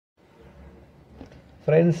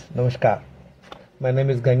Friends, Namaskar. My name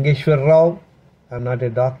is Gangeshwar Rao. I'm not a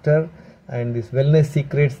doctor, and this Wellness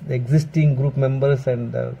Secrets, the existing group members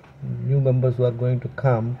and the new members who are going to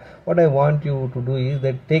come, what I want you to do is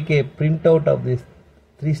that take a printout of this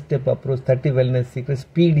 3-step approach, 30 Wellness Secrets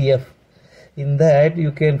PDF. In that,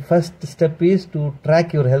 you can, first step is to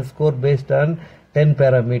track your health score based on 10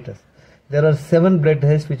 parameters. There are 7 blood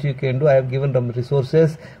tests which you can do. I have given some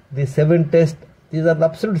resources. The 7 tests, these are the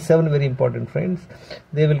absolute 7 very important, friends.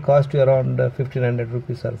 They will cost you around 1500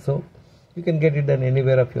 rupees or so. You can get it done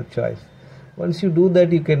anywhere of your choice. Once you do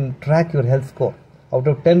that, you can track your health score. Out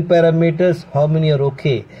of 10 parameters, how many are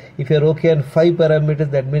okay? If you are okay on 5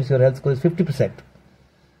 parameters, that means your health score is 50%.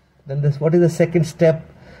 Then what is the second step?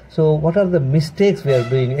 So what are the mistakes we are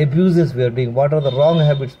doing, abuses we are doing, what are the wrong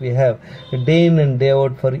habits we have? Day in and day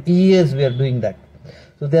out, for years we are doing that.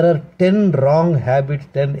 So there are 10 wrong habits,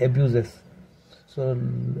 10 abuses. So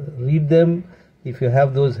read them. If you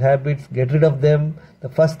have those habits, get rid of them. The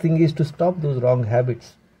first thing is to stop those wrong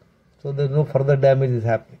habits, so there is no further damage is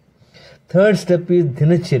happening. Third step is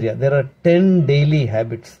Dinacharya. There are 10 daily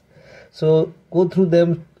habits. So go through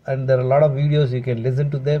them, and there are a lot of videos, you can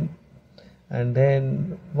listen to them. And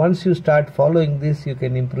then once you start following this, you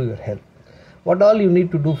can improve your health. What all you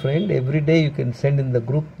need to do, friend, every day you can send in the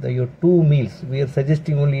group your 2 meals. We are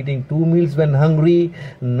suggesting only eating 2 meals when hungry,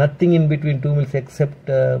 nothing in between 2 meals except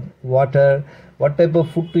water. What type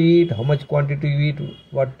of food to eat, how much quantity you eat,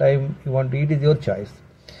 what time you want to eat is your choice.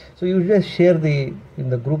 So you just share in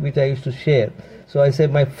the group which I used to share. So I say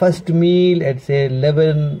my first meal at say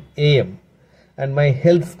 11 a.m. and my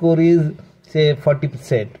health score is say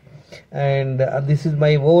 40%. And this is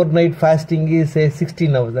my overnight fasting is say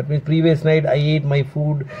 16 hours. That means previous night I ate my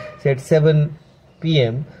food say at 7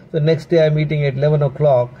 p.m. So next day I'm eating at 11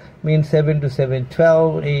 o'clock, means 7 to 7,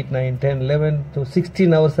 12, 8, 9, 10, 11. So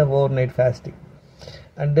 16 hours of overnight fasting.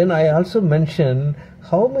 And then I also mention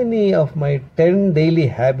how many of my 10 daily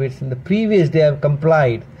habits in the previous day I have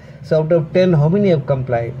complied. So out of 10, how many have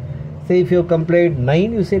complied? Say if you have complied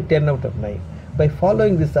 9, you say 10 out of 9. By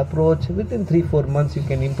following this approach, within 3-4 months, you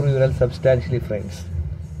can improve your health substantially, friends.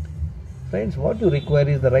 Friends, what you require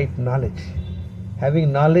is the right knowledge.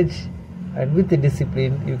 Having knowledge and with the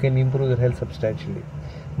discipline, you can improve your health substantially.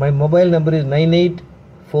 My mobile number is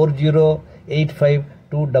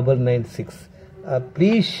 9840852996.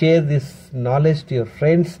 Please share this knowledge to your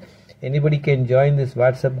friends. Anybody can join this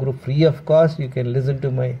WhatsApp group free of cost. You can listen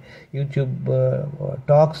to my YouTube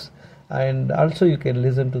talks. And also you can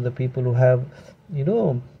listen to the people who have,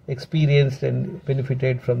 experienced and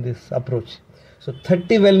benefited from this approach. So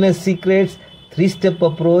 30 Wellness Secrets, 3-step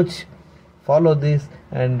approach. Follow this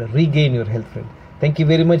and regain your health, friend. Thank you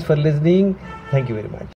very much for listening. Thank you very much.